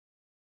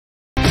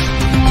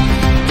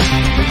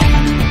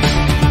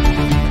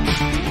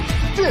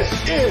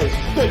is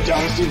the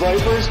Dynasty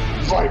Vipers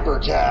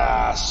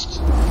Vipercast.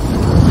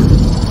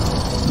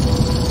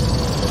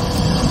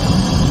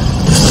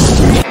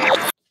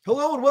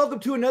 Hello and welcome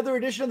to another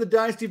edition of the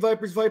Dynasty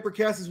Vipers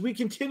Vipercast as we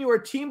continue our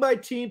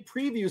team-by-team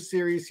preview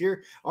series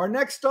here. Our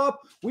next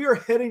stop, we are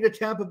heading to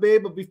Tampa Bay,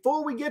 but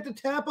before we get to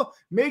Tampa,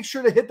 make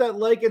sure to hit that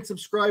like and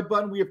subscribe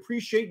button. We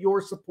appreciate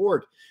your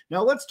support.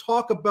 Now let's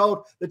talk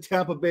about the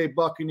Tampa Bay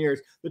Buccaneers.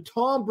 The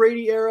Tom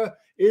Brady era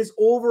is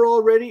over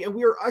already, and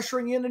we are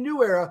ushering in a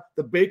new era,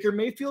 the Baker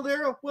Mayfield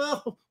era.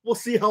 Well, we'll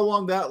see how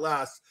long that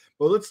lasts.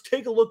 But let's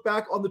take a look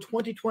back on the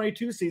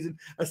 2022 season,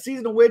 a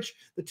season in which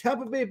the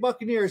Tampa Bay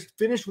Buccaneers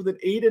finished with an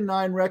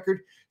 8-9 record,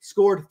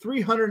 scored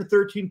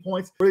 313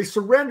 points, where they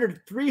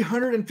surrendered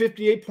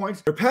 358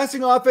 points. Their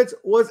passing offense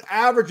was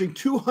averaging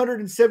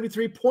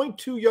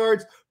 273.2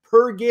 yards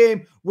per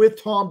game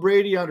with Tom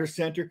Brady under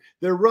center.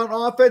 Their run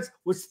offense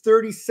was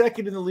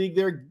 32nd in the league.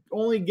 They're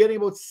only getting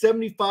about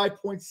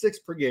 75.6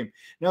 per game.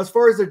 Now, as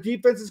far as their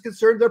defense is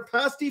concerned, their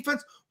pass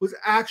defense was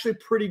actually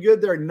pretty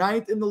good. They're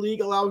 9th in the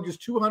league, allowing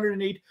just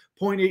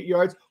 208.8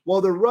 yards,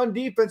 while their run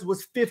defense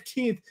was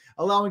 15th,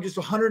 allowing just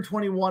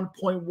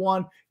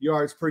 121.1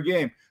 yards per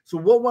game. So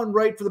what went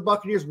right for the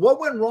Buccaneers? What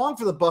went wrong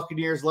for the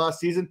Buccaneers last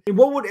season? And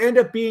what would end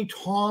up being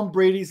Tom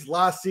Brady's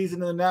last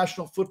season in the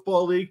National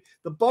Football League?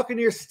 The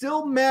Buccaneers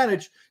still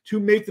managed to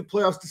make the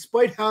playoffs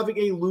despite having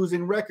a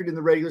losing record in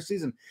the regular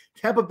season.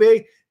 Tampa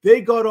Bay, they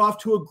got off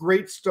to a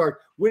great start,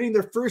 winning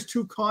their first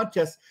 2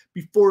 contests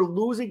before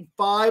losing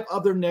 5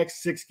 of their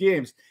next 6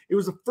 games. It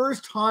was the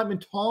first time in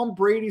Tom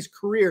Brady's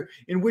career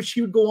in which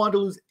he would go on to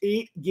lose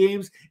 8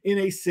 games in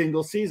a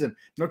single season.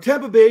 Now,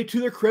 Tampa Bay, to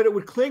their credit,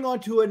 would cling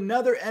on to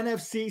another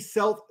NFC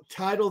South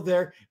title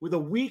there with a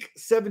Week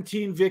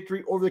 17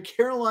 victory over the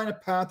Carolina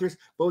Panthers,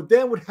 but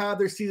then would have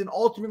their season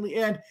ultimately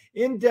end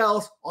in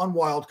Dallas on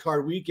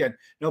Wildcard weekend.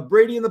 Now,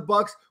 Brady and the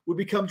Bucs would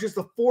become just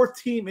the 4th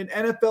team in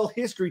NFL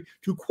history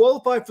to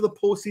qualify for the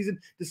postseason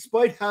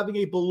despite having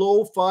a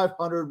below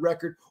 500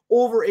 record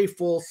over a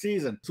full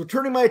season. So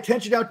turning my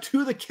attention now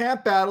to the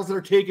camp battles that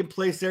are taking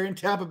place there in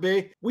Tampa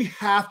Bay, we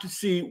have to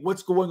see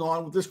what's going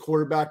on with this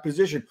quarterback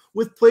position.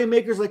 With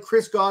playmakers like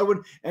Chris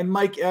Godwin and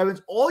Mike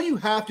Evans, all you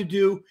have to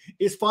do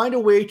is find a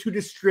way to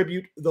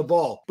distribute the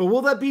ball. But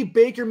will that be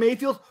Baker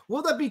Mayfield?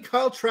 Will that be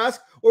Kyle Trask?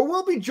 Or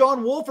will it be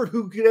John Wolford,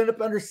 who could end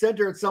up under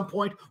center at some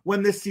point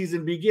when this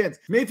season begins?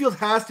 Mayfield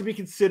has to be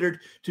considered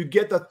to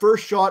get the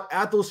first shot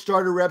at those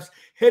starter reps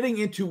heading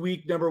into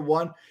week number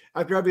 1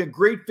 after having a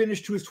great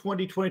finish to his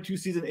 2022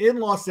 season in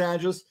Los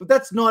Angeles. But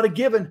that's not a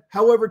given.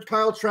 However,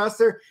 Kyle Trask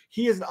there,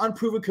 he is an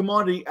unproven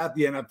commodity at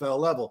the NFL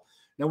level.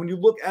 Now, when you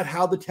look at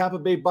how the Tampa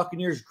Bay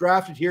Buccaneers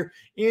drafted here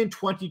in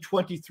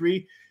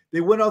 2023,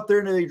 they went out there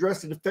and they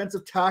addressed the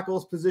defensive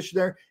tackles position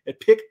there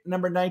at pick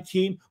number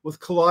 19 with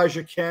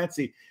Kalijah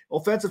Kancey.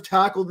 Offensive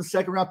tackle in the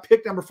 2nd round,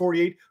 pick number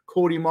 48,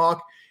 Cody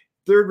Mock.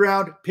 3rd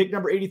round, pick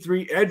number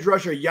 83, edge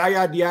rusher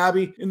Yaya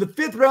Diaby. In the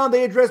 5th round,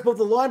 they addressed both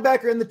the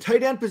linebacker and the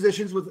tight end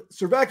positions with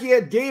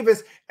Servakia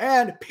Davis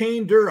and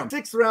Payne Durham.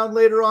 6th round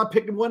later on,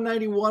 pick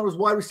 191 was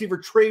wide receiver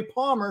Trey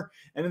Palmer.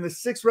 And in the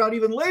 6th round,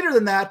 even later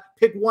than that,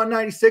 pick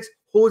 196,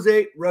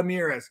 Jose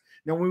Ramirez.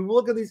 Now, when we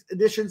look at these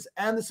additions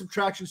and the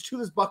subtractions to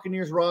this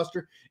Buccaneers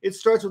roster, it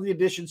starts with the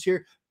additions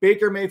here.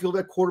 Baker Mayfield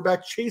at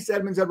quarterback, Chase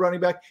Edmonds at running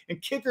back, and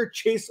kicker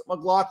Chase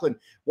McLaughlin.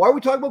 Why are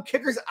we talking about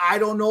kickers? I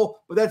don't know,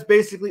 but that's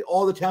basically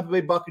all the Tampa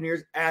Bay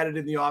Buccaneers added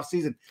in the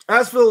offseason.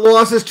 As for the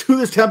losses to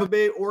this Tampa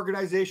Bay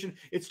organization,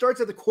 it starts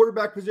at the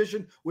quarterback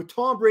position with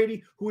Tom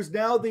Brady, who is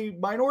now the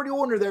minority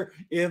owner there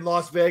in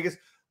Las Vegas.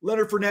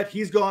 Leonard Fournette,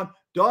 he's gone.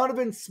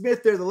 Donovan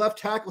Smith there, the left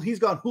tackle, he's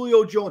gone.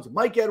 Julio Jones,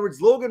 Mike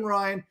Edwards, Logan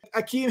Ryan,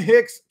 Akeem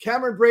Hicks,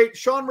 Cameron Brate,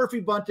 Sean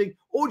Murphy-Bunting,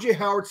 O.J.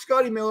 Howard,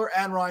 Scotty Miller,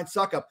 and Ryan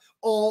Suckup,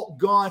 all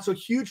gone. So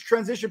huge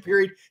transition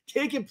period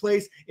taking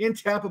place in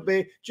Tampa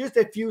Bay just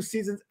a few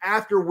seasons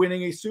after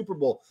winning a Super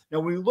Bowl. Now,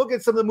 when we look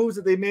at some of the moves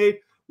that they made,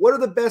 what are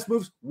the best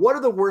moves? What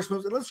are the worst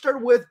moves? And let's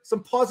start with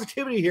some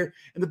positivity here.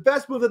 And the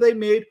best move that they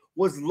made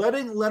was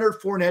letting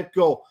Leonard Fournette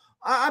go.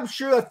 I'm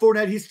sure that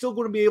Fournette, he's still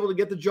going to be able to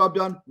get the job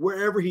done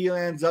wherever he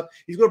lands up.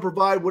 He's going to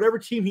provide whatever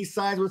team he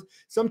signs with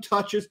some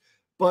touches.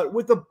 But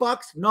with the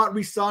Bucs not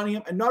re-signing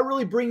him and not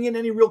really bringing in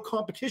any real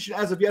competition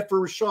as of yet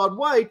for Rachaad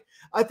White,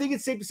 I think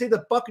it's safe to say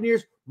that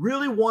Buccaneers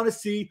really want to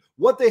see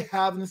what they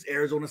have in this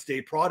Arizona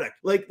State product.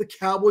 Like the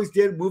Cowboys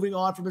did, moving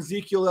on from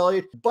Ezekiel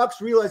Elliott, the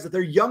Bucs realize that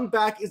their young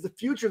back is the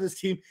future of this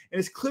team and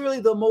is clearly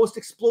the most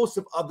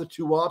explosive of the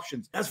 2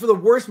 options. As for the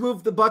worst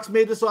move the Bucs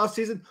made this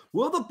offseason,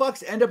 will the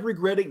Bucs end up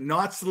regretting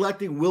not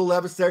selecting Will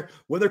Levis there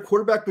when their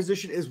quarterback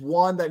position is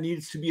one that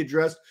needs to be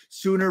addressed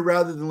sooner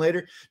rather than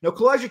later? Now,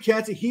 Kalijah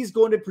Kancey, he's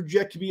going to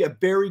project to be a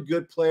very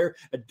good player,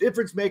 a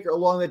difference maker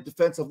along that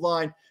defensive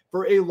line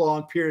for a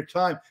long period of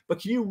time. But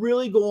can you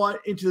really go on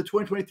into the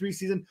 2023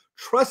 season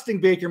trusting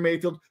Baker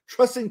Mayfield,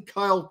 trusting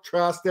Kyle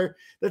Trask there?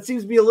 That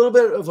seems to be a little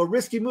bit of a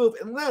risky move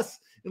unless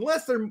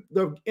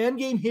the end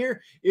game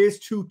here is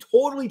to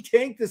totally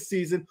tank this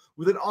season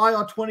with an eye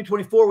on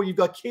 2024 where you've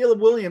got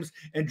Caleb Williams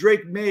and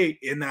Drake May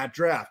in that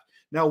draft.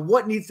 Now,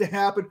 what needs to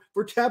happen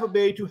for Tampa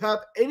Bay to have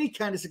any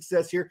kind of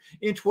success here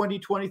in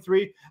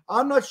 2023?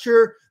 I'm not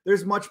sure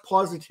there's much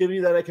positivity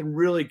that I can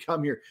really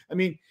come here. I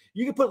mean,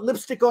 you can put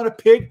lipstick on a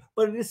pig,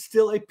 but it is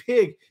still a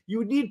pig. You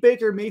would need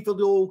Baker Mayfield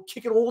to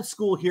kick it old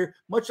school here,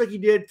 much like he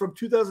did from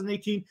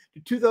 2018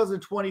 to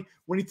 2020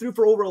 when he threw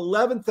for over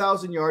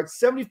 11,000 yards,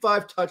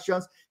 75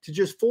 touchdowns to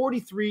just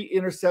 43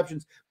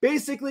 interceptions.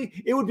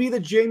 Basically, it would be the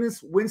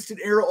Jameis Winston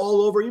era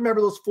all over. You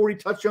remember those 40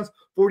 touchdowns,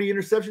 40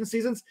 interception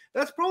seasons?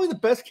 That's probably the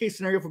best case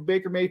scenario for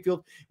Baker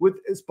Mayfield with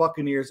his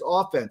Buccaneers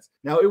offense.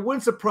 Now, it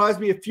wouldn't surprise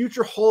me if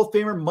future Hall of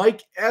Famer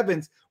Mike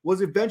Evans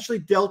was eventually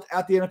dealt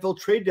at the NFL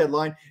trade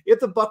deadline if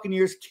the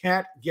Buccaneers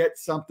can't get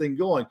something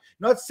going.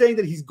 Not saying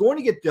that he's going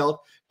to get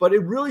dealt, but it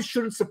really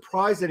shouldn't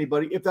surprise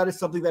anybody if that is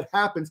something that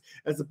happens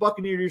as the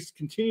Buccaneers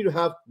continue to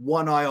have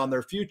one eye on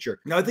their future.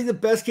 Now, I think the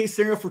best case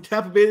scenario for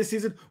Tampa Bay this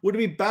season would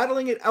be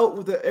battling it out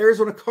with the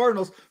Arizona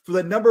Cardinals for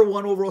the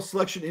 #1 overall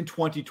selection in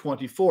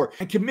 2024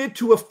 and commit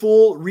to a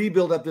full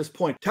rebuild at this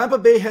point. Tampa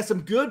Bay has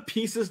some good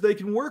pieces they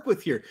can work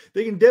with here.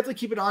 They can definitely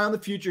keep an eye on the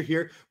future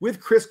here with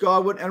Chris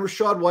Godwin and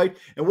Rachaad White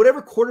and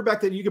whatever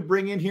quarterback that you can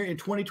bring in here in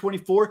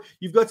 2024,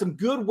 you've got some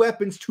good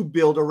weapons to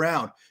build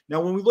around.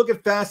 Now, when we look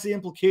at fantasy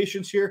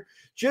implications here,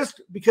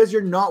 just because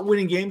you're not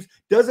winning games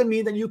doesn't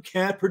mean that you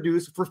can't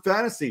produce for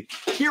fantasy.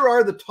 Here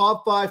are the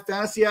top 5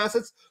 fantasy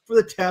assets for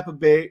the Tampa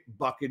Bay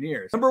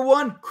Buccaneers.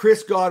 #1,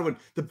 Chris Godwin.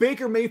 The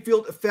Baker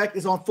Mayfield effect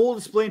is on full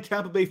display in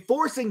Tampa Bay,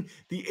 forcing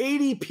the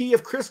ADP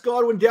of Chris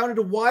Godwin down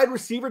into wide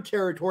receiver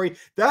territory.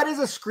 That is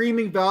a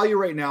screaming value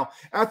right now.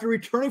 After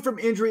returning from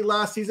injury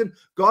last season,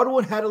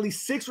 Godwin had at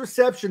least 6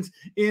 receptions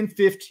in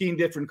 15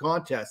 different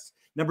contests.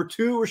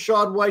 #2,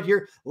 Rachaad White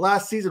here.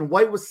 Last season,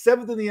 White was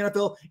 7th in the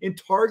NFL in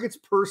targets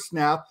per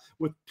snap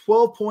with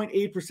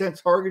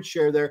 12.8% target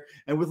share there.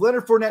 And with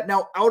Leonard Fournette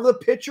now out of the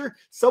picture,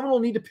 someone will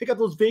need to pick up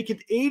those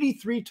vacant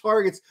 83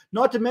 targets,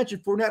 not to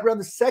mention Fournette ran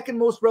the 2nd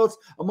most routes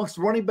amongst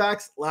running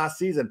backs last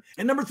season.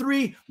 And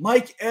 #3,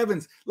 Mike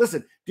Evans.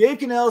 Listen, Dave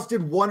Canales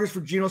did wonders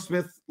for Geno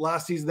Smith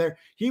last season there.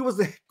 He was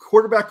the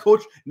quarterback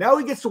coach. Now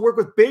he gets to work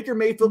with Baker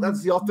Mayfield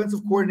as the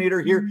offensive coordinator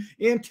here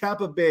in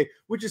Tampa Bay,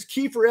 which is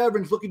key for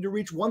Evans looking to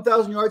reach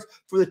 1,000 yards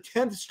for the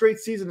 10th straight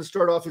season to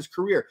start off his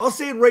career. I'll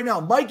say it right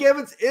now, Mike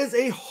Evans is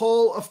a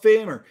Hall of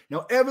Famer.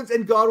 Now, Evans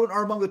and Godwin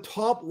are among the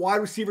top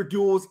wide receiver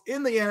duos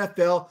in the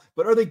NFL,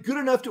 but are they good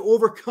enough to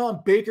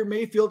overcome Baker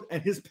Mayfield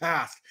and his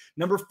past?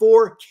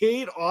 #4,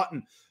 Cade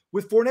Otton.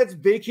 With Fournette's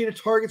vacated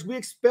targets, we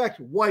expect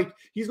White,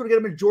 he's going to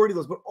get a majority of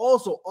those, but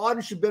also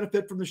Otton should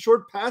benefit from the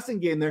short passing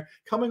game there,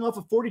 coming off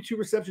a 42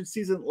 reception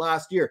season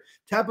last year.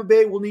 Tampa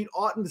Bay will need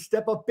Otton to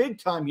step up big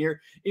time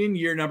here in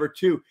year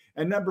 #2.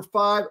 And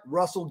 #5,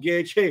 Russell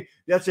Gage. Hey,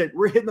 that's it.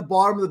 We're hitting the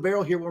bottom of the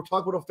barrel here when we're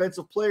talking about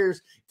offensive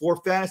players for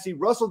fantasy.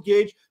 Russell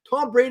Gage,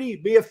 Tom Brady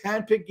may have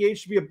handpicked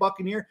Gage to be a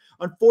Buccaneer.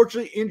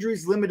 Unfortunately,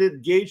 injuries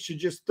limited Gage to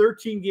just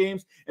 13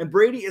 games, and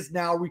Brady is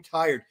now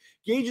retired.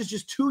 Gage is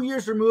just 2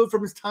 years removed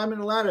from his time in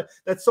Atlanta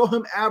that saw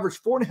him average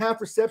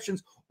 4.5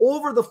 receptions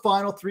over the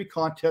final 3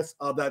 contests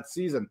of that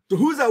season. So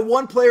who's that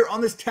one player on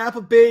this Tampa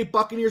Bay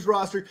Buccaneers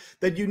roster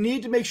that you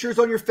need to make sure is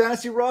on your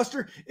fantasy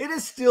roster? It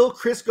is still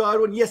Chris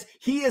Godwin. Yes,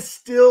 he is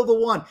still the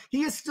one.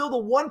 He is still the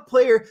one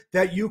player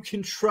that you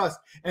can trust.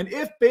 And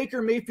if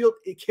Baker Mayfield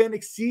can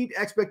exceed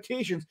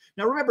expectations,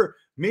 now remember,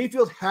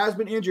 Mayfield has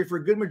been injured for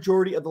a good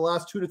majority of the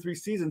last 2 to 3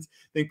 seasons,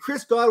 then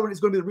Chris Godwin is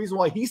going to be the reason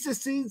why he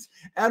succeeds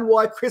and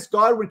why Chris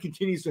Godwin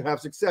continues to have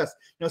success.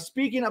 Now,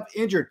 speaking of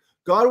injured,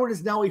 Godwin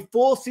is now a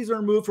full season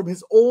removed from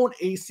his own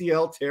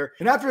ACL tear.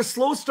 And after a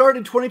slow start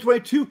in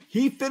 2022,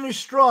 he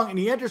finished strong and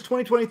he enters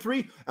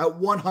 2023 at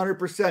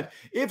 100%.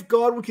 If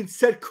Godwin can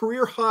set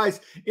career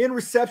highs in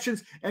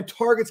receptions and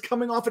targets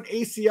coming off an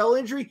ACL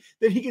injury,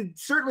 then he can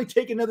certainly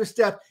take another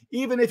step,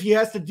 even if he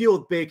has to deal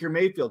with Baker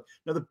Mayfield.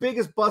 Now, the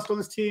biggest bust on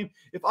this team,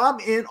 if I'm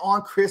in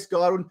on Chris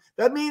Godwin,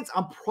 that means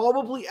I'm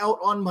probably out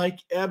on Mike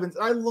Evans.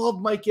 And I love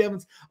Mike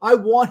Evans. I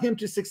want him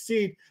to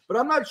succeed, but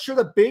I'm not sure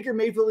that Baker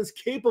Mayfield is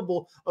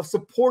capable of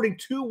supporting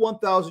 2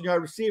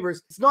 1,000-yard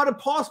receivers. It's not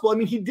impossible. I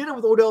mean, he did it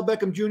with Odell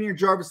Beckham Jr. and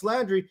Jarvis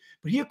Landry,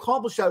 but he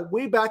accomplished that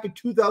way back in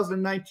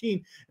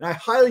 2019, and I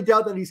highly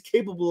doubt that he's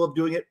capable of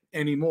doing it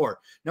anymore.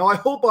 Now, I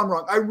hope I'm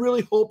wrong. I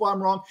really hope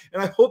I'm wrong,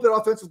 and I hope that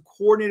offensive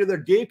coordinator there,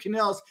 Dave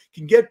Canales,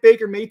 can get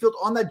Baker Mayfield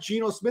on that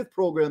Geno Smith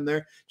program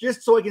there,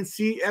 just so I can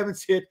see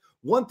Evans hit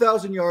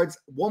 1,000 yards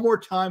one more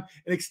time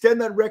and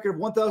extend that record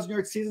of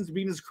 1,000-yard seasons to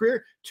be in his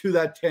career to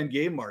that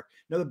 10-game mark.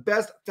 Now, the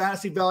best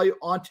fantasy value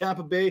on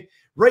Tampa Bay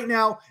right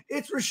now,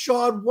 it's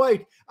Rachaad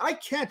White. I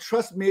can't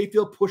trust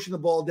Mayfield pushing the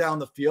ball down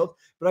the field,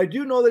 but I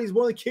do know that he's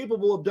more than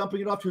capable of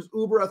dumping it off to his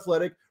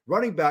uber-athletic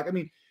running back. I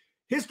mean,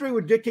 history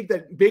would dictate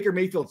that Baker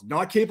Mayfield's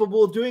not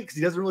capable of doing it because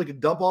he doesn't really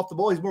dump off the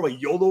ball. He's more of a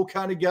YOLO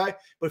kind of guy.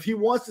 But if he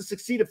wants to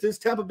succeed, if this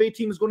Tampa Bay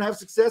team is going to have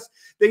success,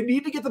 they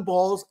need to get the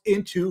balls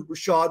into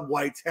Rachaad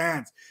White's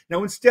hands.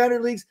 Now, in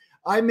standard leagues,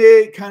 I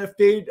may kind of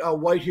fade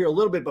White here a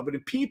little bit, but in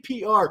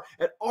PPR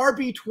at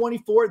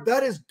RB24,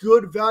 that is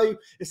good value,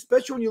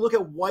 especially when you look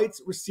at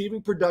White's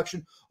receiving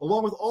production,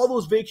 along with all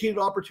those vacated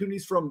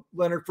opportunities from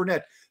Leonard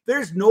Fournette.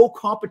 There's no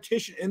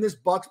competition in this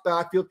Bucs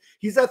backfield.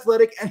 He's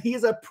athletic, and he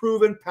is a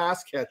proven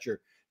pass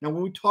catcher. Now,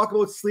 when we talk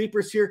about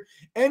sleepers here,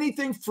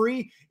 anything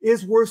free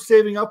is worth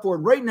saving up for.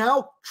 And right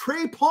now,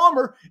 Trey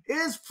Palmer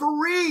is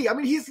free. I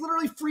mean, he's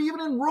literally free even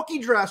in rookie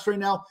drafts right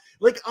now,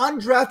 like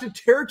undrafted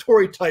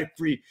territory type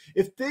free.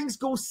 If things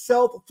go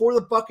south for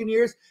the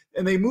Buccaneers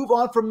and they move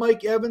on from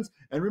Mike Evans,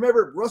 and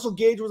remember, Russell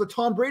Gage was a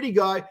Tom Brady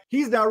guy.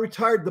 He's now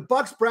retired. The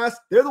Bucs brass,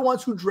 they're the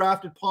ones who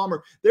drafted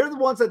Palmer. They're the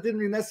ones that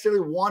didn't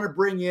necessarily want to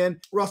bring in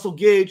Russell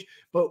Gage.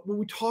 But when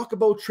we talk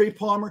about Trey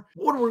Palmer,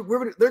 they're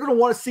going to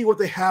want to see what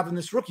they have in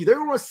this rookie. They're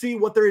going to want to see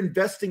what they're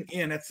investing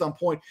in at some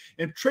point.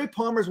 And Trey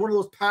Palmer is one of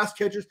those pass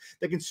catchers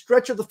that can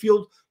stretch up the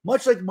field,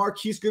 much like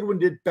Marquise Goodwin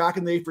did back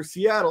in the day for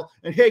Seattle.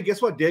 And hey,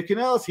 guess what? Dave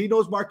Canales, he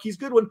knows Marquise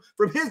Goodwin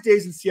from his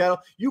days in Seattle.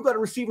 You got a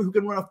receiver who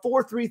can run a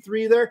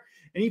 4-3-3 there,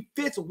 and he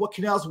fits what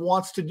Canales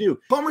wants to do.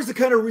 Palmer's the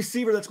kind of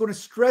receiver that's going to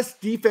stress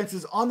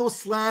defenses on those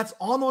slants,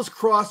 on those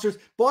crossers.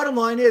 Bottom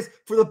line is,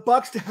 for the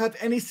Bucs to have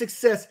any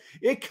success,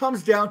 it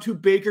comes down to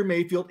Baker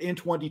Mayfield in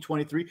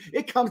 2023.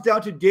 It comes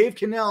down to Dave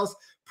Canales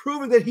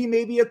proving that he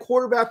may be a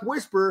quarterback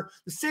whisperer.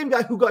 The same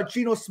guy who got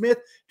Geno Smith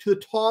to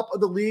the top of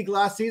the league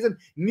last season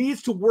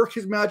needs to work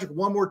his magic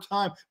one more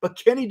time. But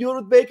can he do it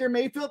with Baker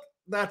Mayfield?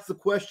 That's the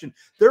question.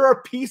 There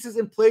are pieces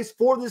in place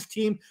for this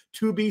team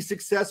to be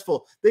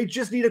successful. They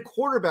just need a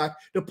quarterback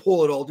to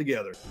pull it all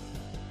together.